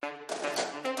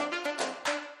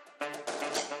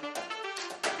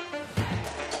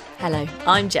Hello,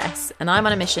 I'm Jess, and I'm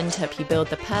on a mission to help you build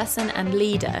the person and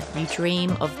leader you dream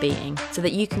of being so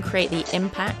that you can create the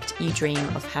impact you dream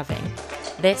of having.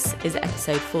 This is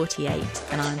episode 48,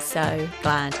 and I'm so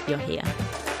glad you're here.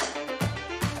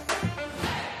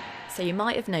 So you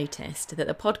might have noticed that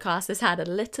the podcast has had a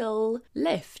little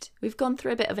lift. We've gone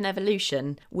through a bit of an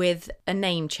evolution with a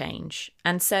name change.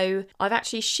 And so I've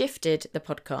actually shifted the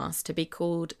podcast to be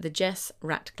called the Jess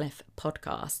Ratcliffe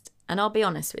Podcast. And I'll be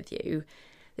honest with you,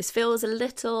 this feels a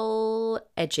little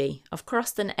edgy. I've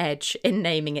crossed an edge in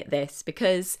naming it this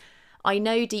because I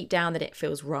know deep down that it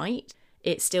feels right.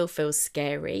 It still feels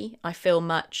scary. I feel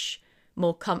much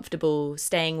more comfortable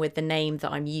staying with the name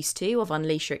that I'm used to of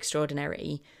Unleash Your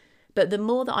Extraordinary. But the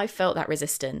more that I felt that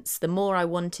resistance, the more I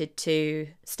wanted to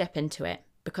step into it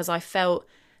because I felt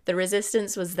the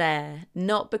resistance was there,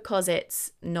 not because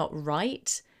it's not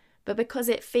right, but because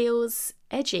it feels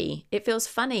edgy. It feels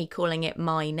funny calling it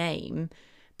my name.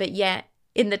 But yet,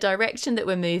 in the direction that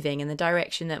we're moving, in the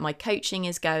direction that my coaching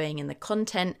is going, and the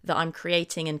content that I'm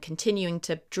creating and continuing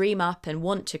to dream up and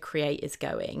want to create is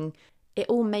going, it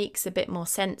all makes a bit more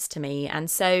sense to me. And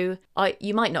so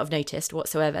you might not have noticed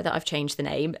whatsoever that I've changed the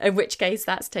name, in which case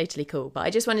that's totally cool. But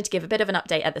I just wanted to give a bit of an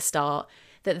update at the start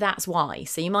that that's why.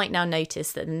 So you might now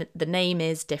notice that the name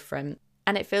is different.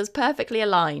 And it feels perfectly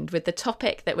aligned with the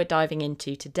topic that we're diving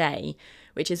into today,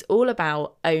 which is all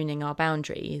about owning our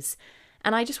boundaries.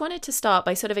 And I just wanted to start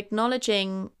by sort of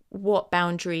acknowledging what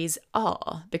boundaries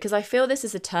are, because I feel this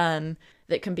is a term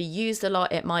that can be used a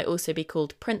lot. It might also be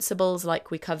called principles,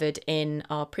 like we covered in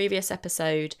our previous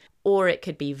episode, or it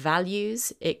could be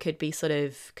values. It could be sort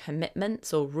of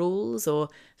commitments or rules or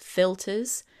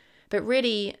filters. But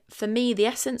really, for me, the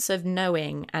essence of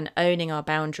knowing and owning our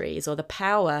boundaries, or the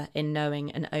power in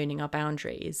knowing and owning our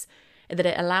boundaries, that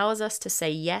it allows us to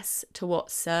say yes to what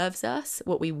serves us,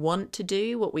 what we want to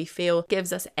do, what we feel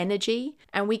gives us energy,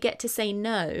 and we get to say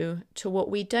no to what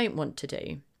we don't want to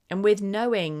do. And with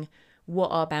knowing what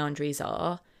our boundaries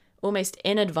are, almost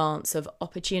in advance of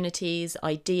opportunities,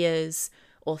 ideas,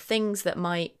 or things that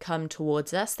might come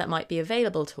towards us, that might be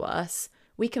available to us,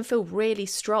 we can feel really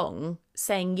strong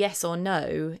saying yes or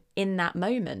no in that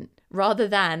moment, rather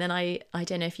than, and I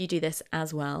don't know if you do this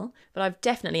as well, but I've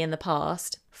definitely in the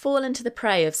past fallen to the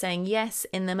prey of saying yes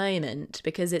in the moment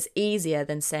because it's easier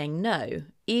than saying no,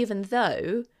 even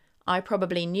though I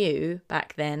probably knew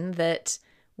back then that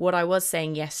what I was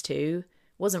saying yes to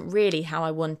wasn't really how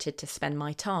I wanted to spend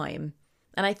my time.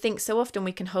 And I think so often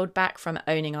we can hold back from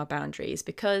owning our boundaries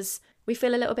because we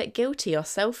feel a little bit guilty or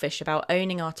selfish about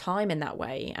owning our time in that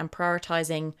way and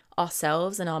prioritizing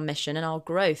ourselves and our mission and our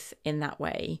growth in that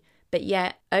way. But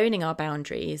yet, owning our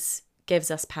boundaries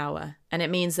gives us power. And it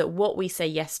means that what we say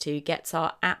yes to gets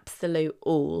our absolute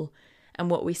all. And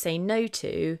what we say no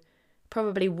to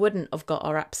probably wouldn't have got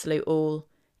our absolute all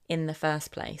in the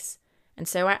first place. And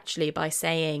so actually, by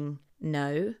saying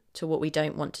no to what we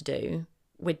don't want to do,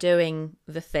 we're doing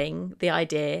the thing, the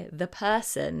idea, the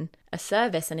person a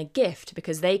service and a gift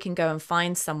because they can go and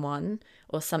find someone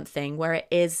or something where it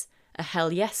is a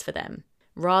hell yes for them,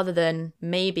 rather than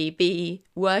maybe be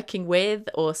working with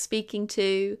or speaking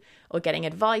to or getting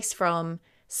advice from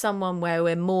someone where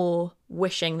we're more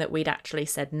wishing that we'd actually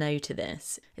said no to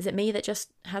this. Is it me that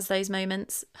just has those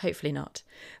moments? Hopefully not.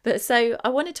 But so I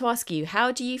wanted to ask you,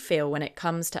 how do you feel when it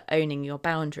comes to owning your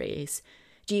boundaries?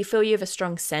 Do you feel you have a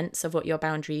strong sense of what your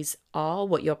boundaries are,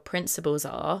 what your principles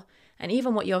are, and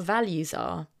even what your values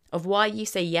are, of why you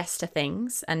say yes to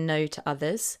things and no to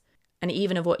others, and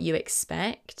even of what you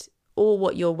expect or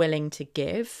what you're willing to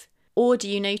give? Or do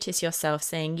you notice yourself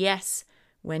saying yes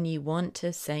when you want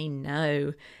to say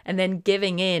no, and then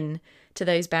giving in to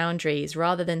those boundaries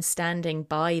rather than standing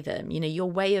by them? You know, your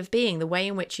way of being, the way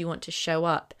in which you want to show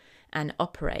up and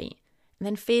operate, and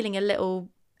then feeling a little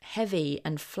heavy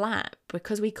and flat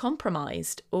because we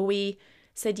compromised or we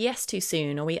said yes too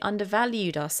soon or we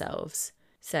undervalued ourselves.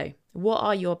 So, what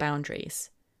are your boundaries?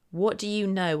 What do you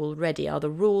know already are the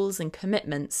rules and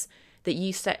commitments that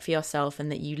you set for yourself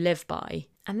and that you live by?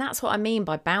 And that's what I mean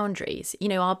by boundaries. You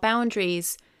know, our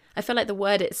boundaries, I feel like the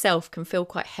word itself can feel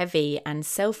quite heavy and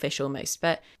selfish almost,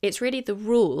 but it's really the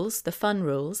rules, the fun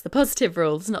rules, the positive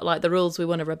rules, not like the rules we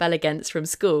want to rebel against from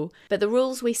school, but the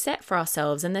rules we set for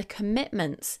ourselves and the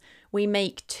commitments we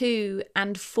make to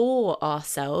and for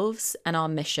ourselves and our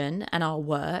mission and our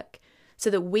work, so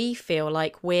that we feel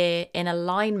like we're in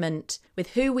alignment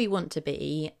with who we want to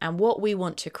be and what we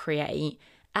want to create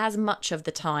as much of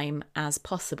the time as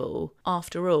possible.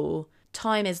 After all,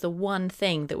 time is the one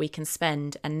thing that we can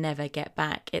spend and never get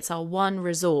back. It's our one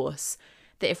resource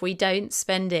that if we don't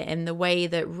spend it in the way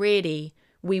that really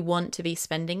we want to be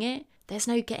spending it, there's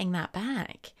no getting that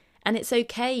back. And it's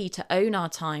okay to own our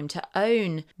time, to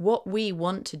own what we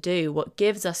want to do, what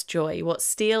gives us joy, what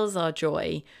steals our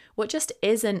joy, what just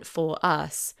isn't for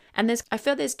us. And I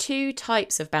feel there's two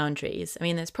types of boundaries. I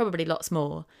mean, there's probably lots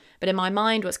more, but in my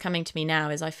mind, what's coming to me now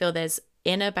is I feel there's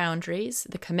inner boundaries,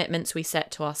 the commitments we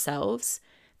set to ourselves.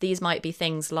 These might be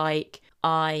things like,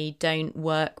 I don't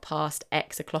work past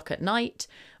X o'clock at night,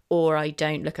 or I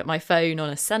don't look at my phone on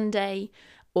a Sunday,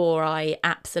 or I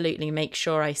absolutely make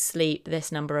sure I sleep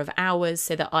this number of hours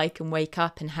so that I can wake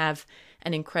up and have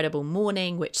an incredible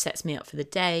morning, which sets me up for the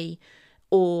day.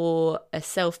 Or a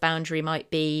self-boundary might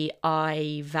be,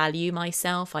 I value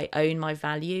myself, I own my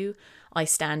value, I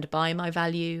stand by my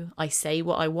value, I say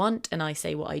what I want and I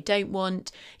say what I don't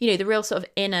want. You know, the real sort of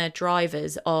inner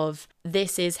drivers of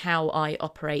this is how I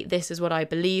operate, this is what I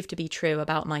believe to be true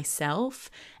about myself,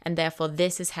 and therefore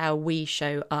this is how we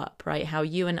show up, right? How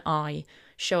you and I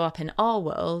show up in our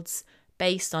worlds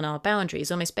based on our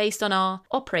boundaries, almost based on our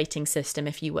operating system,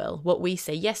 if you will. What we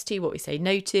say yes to, what we say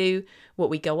no to, what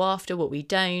we go after, what we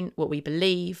don't, what we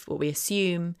believe, what we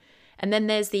assume. And then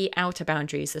there's the outer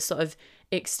boundaries, the sort of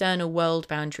external world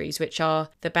boundaries, which are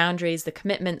the boundaries, the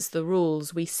commitments, the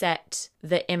rules we set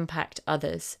that impact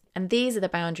others. And these are the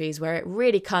boundaries where it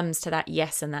really comes to that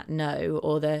yes and that no,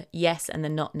 or the yes and the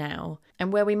not now,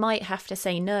 and where we might have to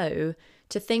say no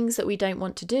to things that we don't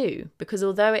want to do, because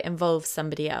although it involves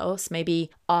somebody else,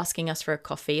 maybe asking us for a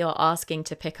coffee or asking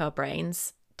to pick our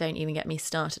brains, don't even get me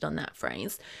started on that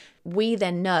phrase, we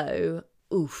then know,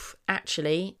 oof,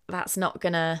 actually, that's not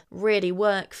gonna really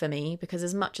work for me, because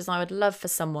as much as I would love for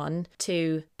someone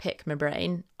to pick my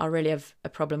brain, I really have a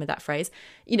problem with that phrase,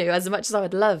 you know, as much as I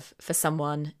would love for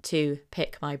someone to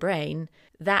pick my brain,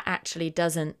 that actually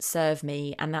doesn't serve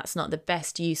me, and that's not the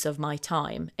best use of my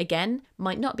time. Again,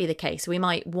 might not be the case. We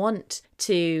might want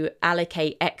to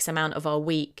allocate X amount of our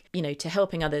week, you know, to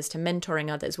helping others, to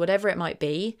mentoring others, whatever it might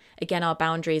be. Again, our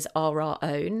boundaries are our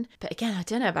own. But again, I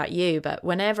don't know about you, but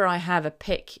whenever I have a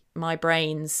pick my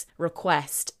brain's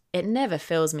request, it never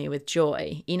fills me with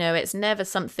joy. You know, it's never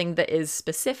something that is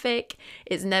specific.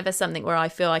 It's never something where I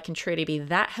feel I can truly be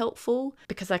that helpful,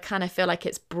 because I kind of feel like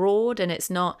it's broad and it's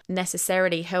not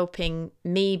necessarily helping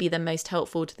me be the most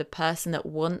helpful to the person that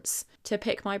wants to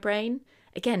pick my brain.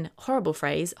 Again, horrible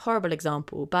phrase, horrible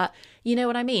example, but you know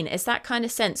what I mean? It's that kind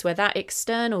of sense where that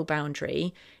external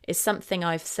boundary is something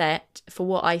I've set for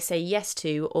what I say yes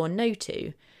to or no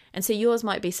to. And so yours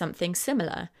might be something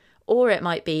similar. Or it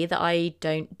might be that I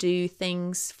don't do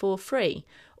things for free,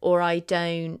 or I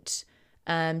don't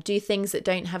do things that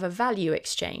don't have a value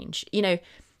exchange. You know,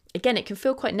 again, it can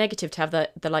feel quite negative to have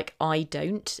the like I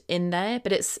don't in there,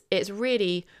 but it's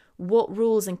really, what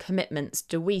rules and commitments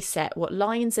do we set? What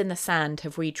lines in the sand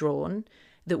have we drawn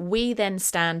that we then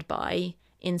stand by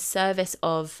in service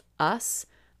of us,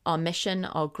 our mission,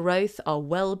 our growth, our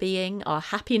well-being, our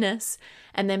happiness,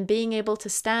 and then being able to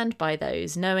stand by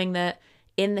those, knowing that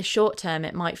in the short term,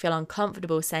 it might feel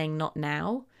uncomfortable saying not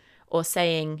now, or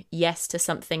saying yes to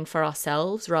something for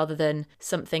ourselves rather than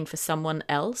something for someone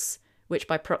else, which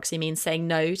by proxy means saying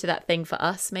no to that thing for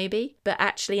us maybe. But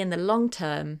actually in the long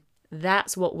term,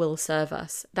 that's what will serve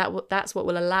us. That's what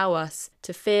will allow us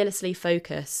to fearlessly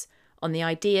focus on the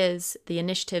ideas, the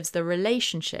initiatives, the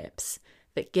relationships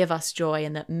that give us joy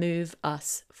and that move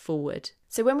us forward.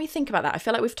 So when we think about that, I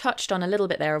feel like we've touched on a little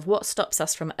bit there of what stops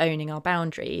us from owning our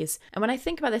boundaries. And when I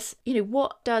think about this, you know,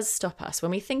 what does stop us?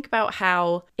 When we think about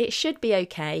how it should be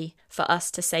okay for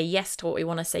us to say yes to what we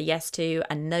want to say yes to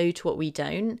and no to what we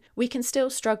don't, we can still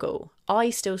struggle.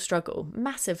 I still struggle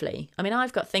massively. I mean,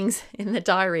 I've got things in the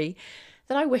diary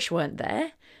that I wish weren't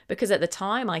there, because at the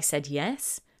time I said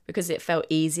yes, because it felt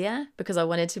easier, because I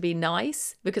wanted to be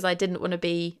nice, because I didn't want to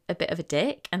be a bit of a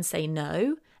dick and say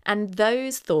no. And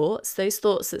those thoughts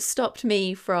that stopped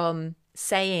me from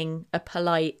saying a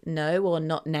polite no or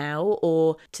not now,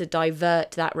 or to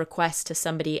divert that request to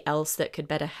somebody else that could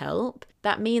better help,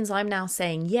 that means I'm now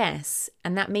saying yes.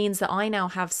 And that means that I now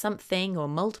have something or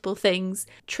multiple things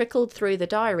trickled through the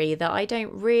diary that I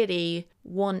don't really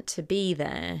want to be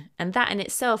there. And that in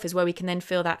itself is where we can then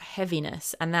feel that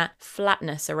heaviness and that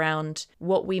flatness around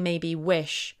what we maybe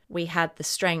wish we had the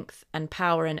strength and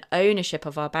power and ownership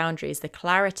of our boundaries, the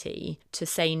clarity to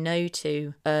say no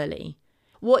to early.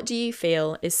 What do you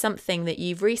feel is something that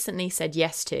you've recently said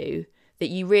yes to that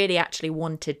you really actually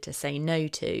wanted to say no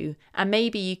to? And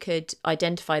maybe you could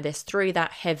identify this through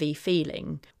that heavy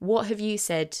feeling. What have you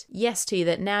said yes to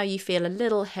that now you feel a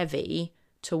little heavy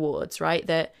towards, right?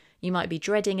 That you might be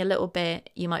dreading a little bit.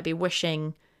 You might be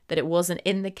wishing that it wasn't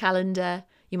in the calendar.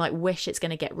 You might wish it's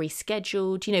going to get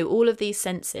rescheduled, you know, all of these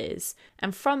senses.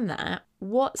 And from that,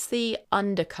 what's the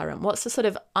undercurrent? What's the sort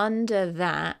of under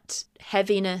that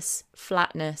heaviness,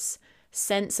 flatness,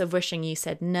 sense of wishing you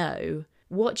said no?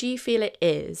 What do you feel it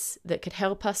is that could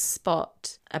help us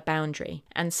spot a boundary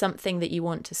and something that you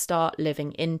want to start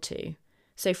living into?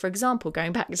 So for example,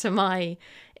 going back to my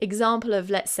example of,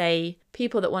 let's say,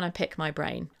 people that want to pick my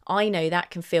brain. I know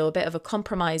that can feel a bit of a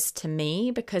compromise to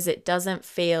me because it doesn't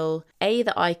feel, A,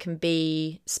 that I can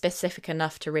be specific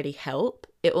enough to really help.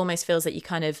 It almost feels that you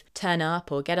kind of turn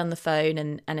up or get on the phone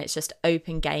and it's just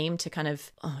open game to kind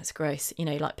of, oh, it's gross,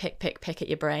 like pick at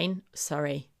your brain.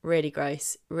 Sorry, really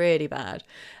gross, really bad.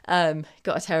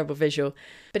 Got a terrible visual.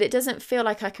 But it doesn't feel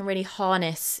like I can really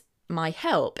harness my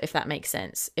help, if that makes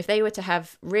sense. If they were to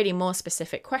have really more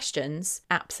specific questions,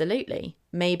 absolutely.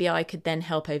 Maybe I could then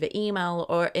help over email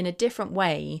or in a different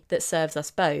way that serves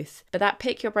us both. But that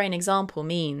pick your brain example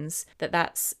means that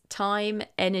that's time,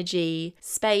 energy,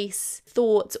 space,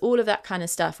 thoughts, all of that kind of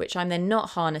stuff, which I'm then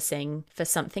not harnessing for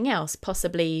something else,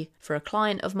 possibly for a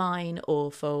client of mine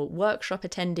or for workshop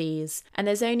attendees. And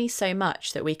there's only so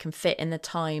much that we can fit in the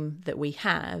time that we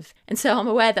have. And so I'm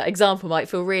aware that example might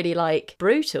feel really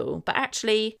brutal, but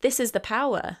actually this is the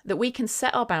power that we can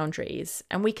set our boundaries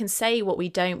and we can say what we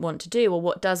don't want to do or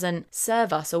what doesn't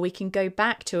serve us, or we can go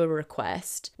back to a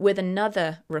request with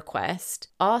another request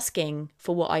asking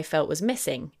for what I felt was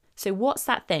missing. So what's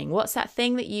that thing? What's that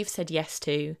thing that you've said yes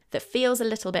to that feels a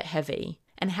little bit heavy?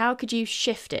 And how could you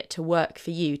shift it to work for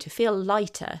you, to feel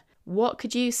lighter? What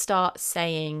could you start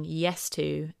saying yes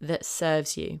to that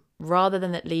serves you rather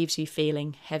than that leaves you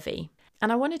feeling heavy?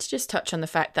 And I wanted to just touch on the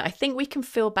fact that I think we can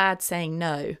feel bad saying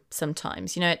no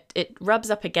sometimes. It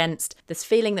rubs up against this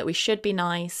feeling that we should be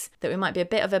nice, that we might be a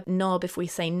bit of a knob if we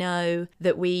say no,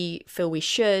 that we feel we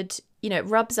should. It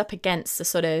rubs up against the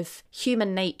sort of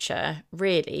human nature,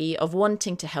 really, of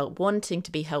wanting to help, wanting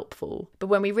to be helpful. But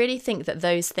when we really think that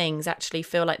those things actually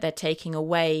feel like they're taking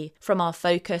away from our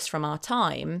focus, from our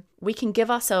time, we can give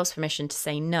ourselves permission to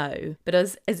say no. But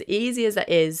as easy as that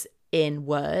is in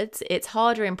words, it's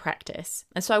harder in practice.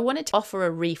 And so I wanted to offer a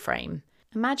reframe.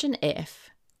 Imagine if,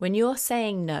 when you're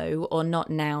saying no or not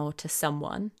now to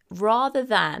someone, rather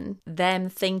than them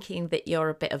thinking that you're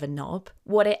a bit of a knob,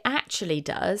 what it actually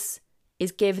does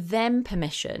is give them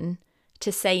permission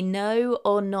to say no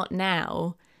or not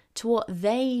now to what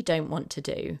they don't want to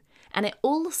do. And it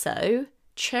also,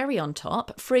 cherry on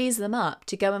top, frees them up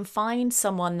to go and find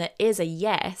someone that is a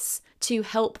yes to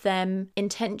help them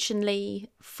intentionally,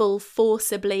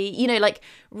 forcibly,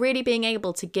 really being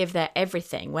able to give their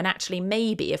everything, when actually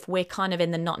maybe if we're kind of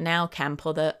in the not now camp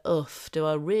or the, do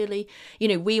I really,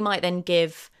 we might then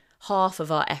give half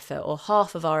of our effort or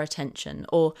half of our attention,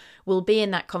 or we'll be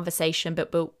in that conversation,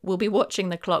 but we'll be watching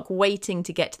the clock, waiting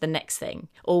to get to the next thing,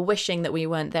 or wishing that we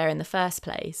weren't there in the first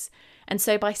place. And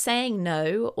so by saying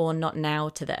no or not now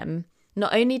to them,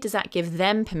 not only does that give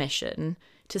them permission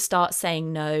to start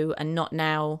saying no and not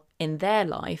now in their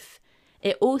life,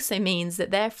 it also means that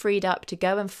they're freed up to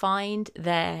go and find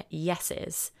their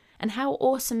yeses. And how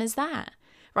awesome is that,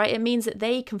 right? It means that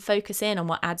they can focus in on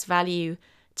what adds value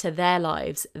to their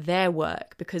lives, their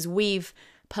work, because we've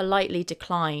politely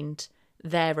declined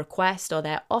their request or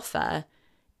their offer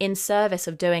in service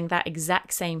of doing that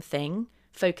exact same thing,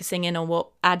 focusing in on what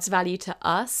adds value to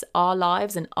us, our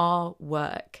lives, and our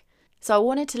work. So I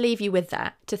wanted to leave you with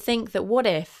that, to think that what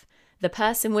if the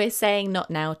person we're saying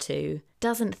not now to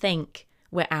doesn't think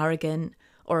we're arrogant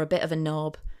or a bit of a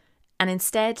knob, and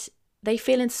instead they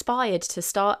feel inspired to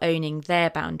start owning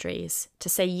their boundaries, to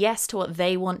say yes to what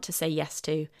they want to say yes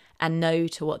to and no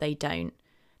to what they don't.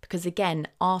 Because again,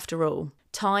 after all,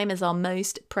 time is our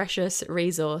most precious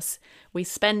resource. We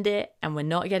spend it and we're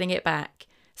not getting it back.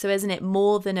 So isn't it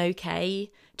more than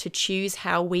okay to choose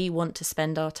how we want to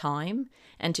spend our time,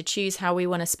 and to choose how we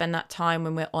want to spend that time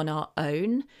when we're on our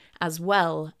own, as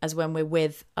well as when we're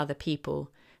with other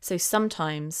people? So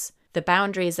sometimes the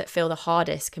boundaries that feel the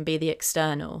hardest can be the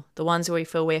external, the ones where we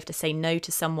feel we have to say no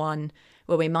to someone,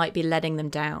 where we might be letting them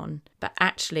down. But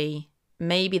actually,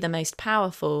 maybe the most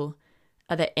powerful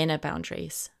are the inner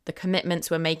boundaries, the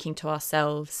commitments we're making to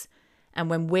ourselves,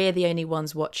 and when we're the only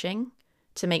ones watching,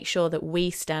 to make sure that we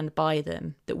stand by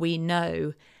them, that we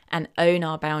know and own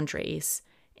our boundaries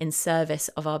in service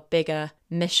of our bigger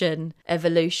mission,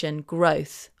 evolution,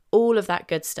 growth, all of that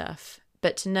good stuff.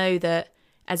 But to know that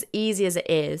as easy as it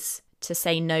is to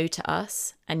say no to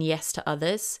us and yes to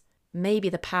others, maybe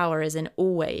the power is in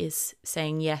always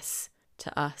saying yes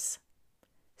to us.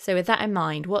 So with that in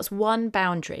mind, what's one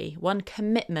boundary, one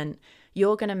commitment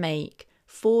you're going to make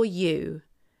for you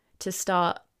to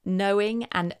start knowing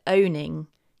and owning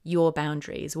your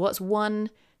boundaries? What's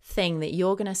one thing that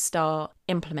you're going to start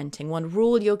implementing, one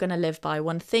rule you're going to live by,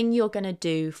 one thing you're going to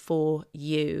do for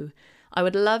you. I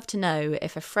would love to know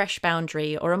if a fresh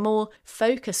boundary or a more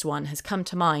focused one has come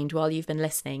to mind while you've been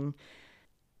listening.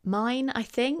 Mine, I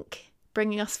think,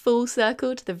 bringing us full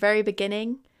circle to the very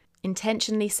beginning,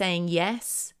 intentionally saying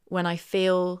yes when I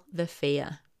feel the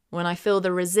fear, when I feel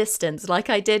the resistance, like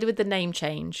I did with the name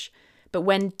change. But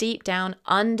when deep down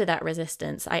under that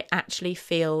resistance, I actually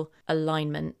feel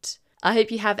alignment. I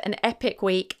hope you have an epic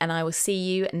week, and I will see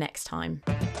you next time.